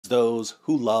those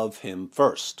who love him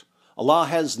first. Allah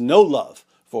has no love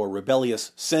for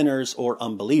rebellious sinners or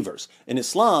unbelievers. In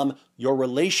Islam, your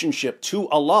relationship to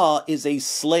Allah is a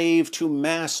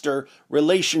slave-to-master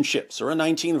relationship. Surah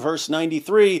 19, verse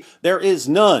 93, there is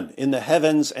none in the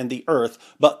heavens and the earth,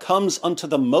 but comes unto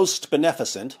the most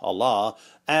beneficent, Allah,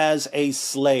 as a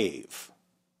slave.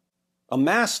 A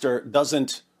master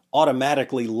doesn't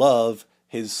automatically love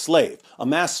his slave. A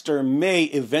master may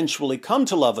eventually come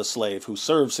to love a slave who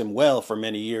serves him well for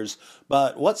many years,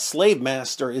 but what slave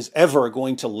master is ever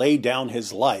going to lay down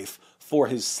his life for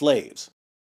his slaves?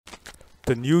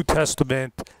 The New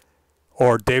Testament,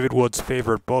 or David Wood's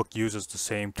favorite book, uses the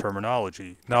same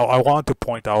terminology. Now, I want to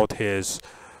point out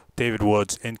David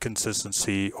Wood's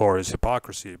inconsistency or his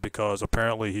hypocrisy, because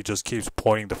apparently he just keeps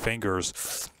pointing the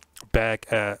fingers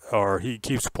back at, or he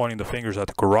keeps pointing the fingers at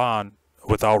the Quran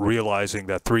without realizing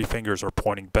that three fingers are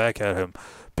pointing back at him,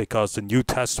 because the New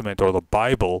Testament or the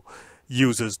Bible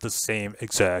uses the same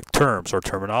exact terms or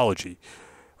terminology.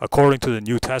 According to the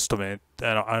New Testament,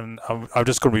 and I'm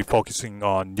just going to be focusing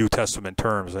on New Testament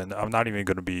terms, and I'm not even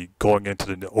going to be going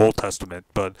into the Old Testament,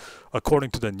 but according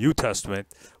to the New Testament,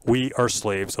 we are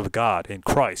slaves of God in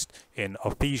Christ in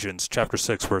Ephesians chapter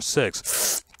 6 verse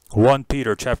 6, 1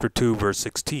 Peter chapter 2 verse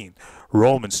 16,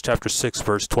 Romans chapter 6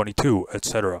 verse 22,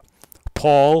 etc.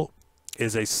 Paul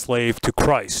is a slave to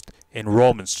Christ in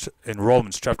Romans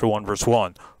chapter 1 verse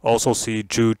 1. Also see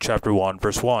Jude chapter 1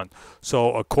 verse 1.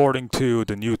 So according to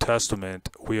the New Testament,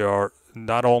 we are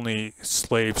not only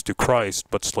slaves to Christ,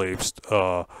 but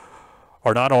are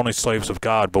not only slaves of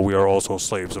God, but we are also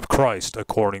slaves of Christ,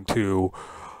 according to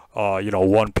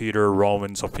 1 Peter,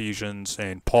 Romans, Ephesians,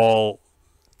 and Paul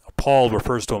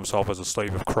refers to himself as a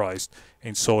slave of Christ,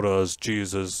 and so does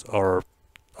Jesus, or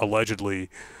allegedly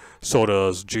so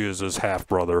does Jesus'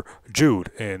 half-brother Jude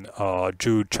in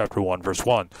Jude chapter 1 verse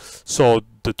 1. So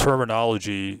the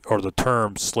terminology or the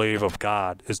term slave of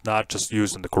God is not just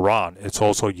used in the Quran, it's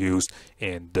also used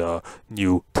in the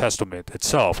New Testament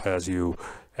itself, as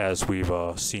we've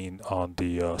seen on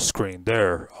the screen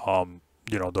there,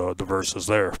 the verses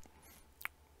there.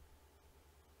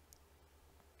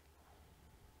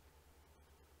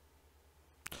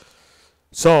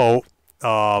 So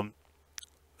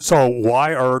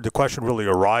the question really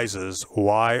arises,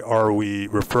 why are we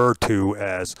referred to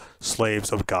as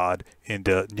slaves of God in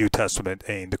the New Testament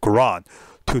and the Quran?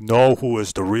 To know who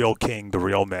is the real king, the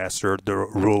real master, the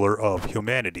ruler of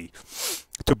humanity.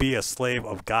 To be a slave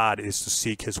of God is to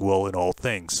seek his will in all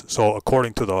things. So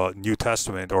according to the New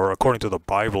Testament, or according to the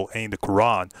Bible and the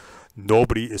Quran,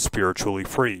 nobody is spiritually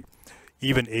free.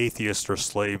 Even atheists are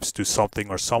slaves to something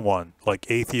or someone. Like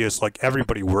atheists, like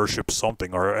everybody worships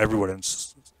something, or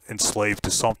everyone's enslaved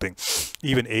to something.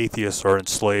 Even atheists are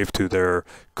enslaved to their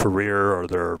career or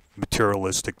their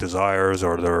materialistic desires,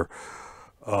 or their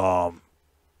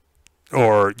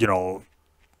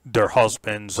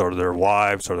husbands or their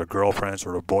wives or their girlfriends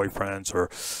or their boyfriends or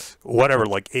whatever.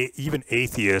 Like even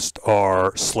atheists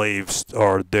are slaves,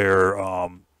 or they're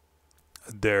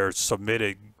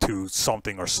submitted to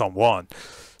something or someone.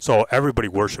 So everybody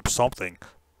worships something.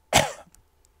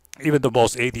 Even the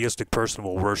most atheistic person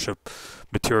will worship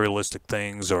materialistic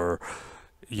things, or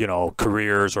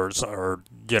careers, or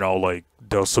like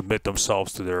they'll submit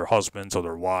themselves to their husbands or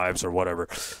their wives or whatever.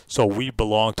 So we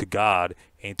belong to God,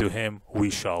 and to him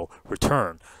we shall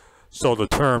return. So the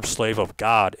term slave of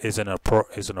God is an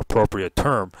appropriate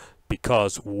term,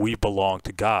 because we belong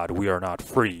to God. We are not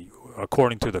free.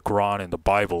 According to the Quran and the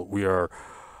Bible,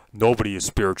 nobody is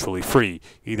spiritually free.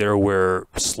 Either we're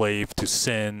slave to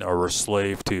sin, or we're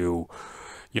slave to,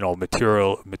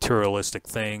 materialistic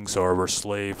things, or we're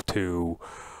slave to,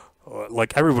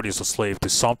 like everybody's a slave to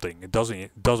something. It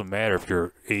doesn't matter if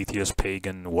you're atheist,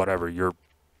 pagan, whatever. You're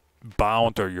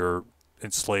bound, or you're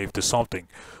enslaved to something.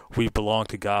 We belong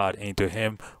to God, and to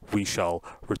him we shall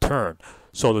return.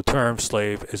 So the term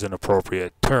slave is an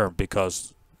appropriate term,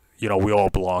 because we all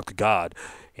belong to God,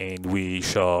 and we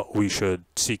should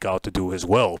seek out to do his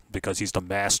will, because he's the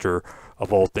master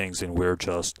of all things, and we're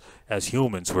just, as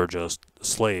humans, we're just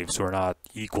slaves. We're not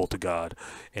equal to God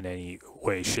in any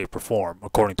way, shape, or form,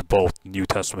 according to both the New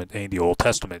Testament and the Old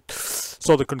Testament.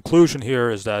 So the conclusion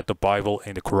here is that the Bible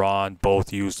and the Quran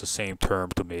both use the same term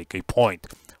to make a point.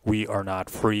 We are not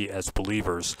free as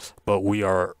believers, but we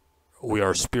are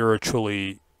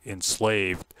spiritually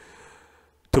enslaved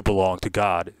to belong to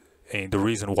God. And the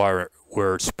reason why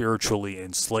we're spiritually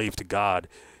enslaved to God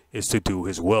is to do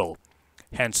his will.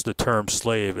 Hence, the term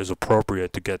slave is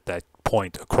appropriate to get that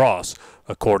point across,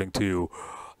 according to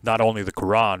not only the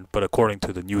Quran, but according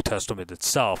to the New Testament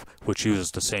itself, which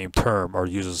uses the same term, or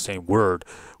uses the same word,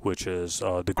 which is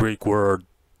the Greek word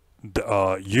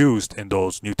used in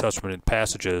those New Testament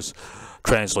passages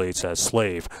translates as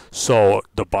slave. So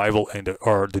the Bible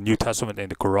or the New Testament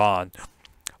and the Quran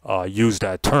use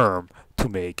that term to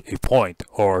make a point,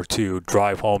 or to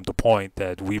drive home the point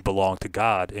that we belong to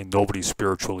God and nobody's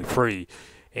spiritually free.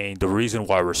 And the reason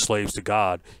why we're slaves to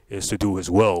God is to do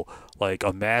His will. Like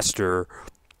a master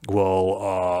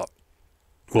will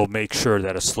make sure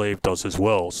that a slave does his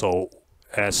will. So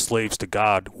as slaves to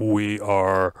God, we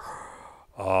are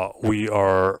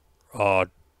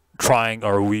trying,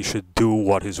 or we should do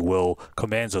what His will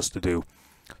commands us to do.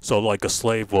 So like a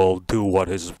slave will do what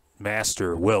his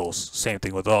master wills. Same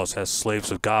thing with us. As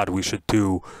slaves of God, we should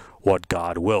do what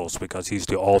God wills, because He's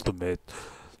the ultimate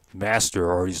master,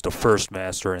 or He's the first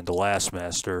master and the last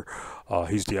master.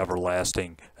 He's the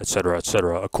everlasting, etc.,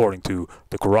 etc. According to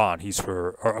the Quran,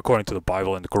 according to the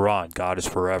Bible and the Quran, God is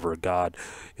forever. God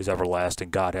is everlasting.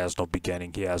 God has no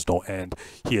beginning. He has no end.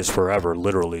 He is forever,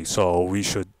 literally. So we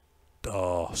should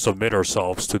submit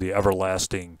ourselves to the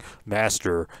everlasting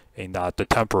master and not the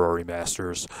temporary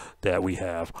masters that we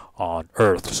have on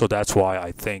earth. So that's why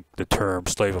I think the term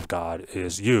slave of God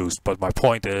is used. But my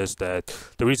point is that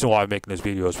the reason why I'm making this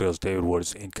video is because David Wood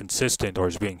is inconsistent, or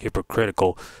is being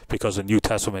hypocritical, because the New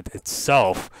Testament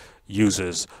itself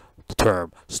uses the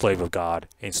term slave of God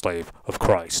and slave of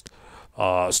Christ.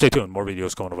 Stay tuned, more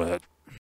videos going over ahead.